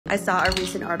I saw a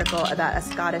recent article about a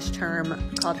Scottish term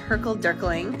called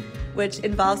herkel-dirkling, which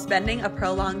involves spending a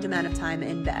prolonged amount of time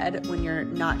in bed when you're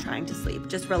not trying to sleep,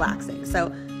 just relaxing. So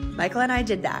Michael and I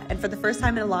did that, and for the first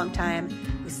time in a long time,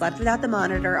 we slept without the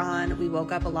monitor on. We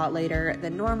woke up a lot later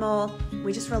than normal.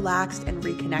 We just relaxed and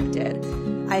reconnected.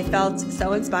 I felt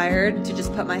so inspired to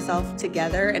just put myself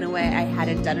together in a way I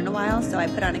hadn't done in a while, so I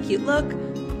put on a cute look.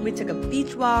 We took a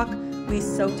beach walk. We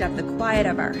soaked up the quiet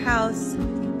of our house.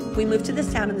 We moved to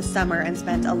this town in the summer and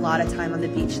spent a lot of time on the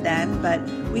beach then, but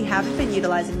we haven't been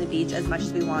utilizing the beach as much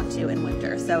as we want to in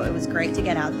winter, so it was great to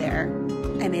get out there.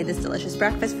 I made this delicious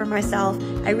breakfast for myself.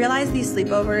 I realized these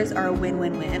sleepovers are a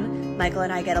win-win-win. Michael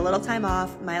and I get a little time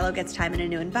off, Milo gets time in a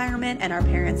new environment, and our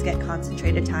parents get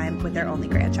concentrated time with their only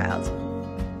grandchild.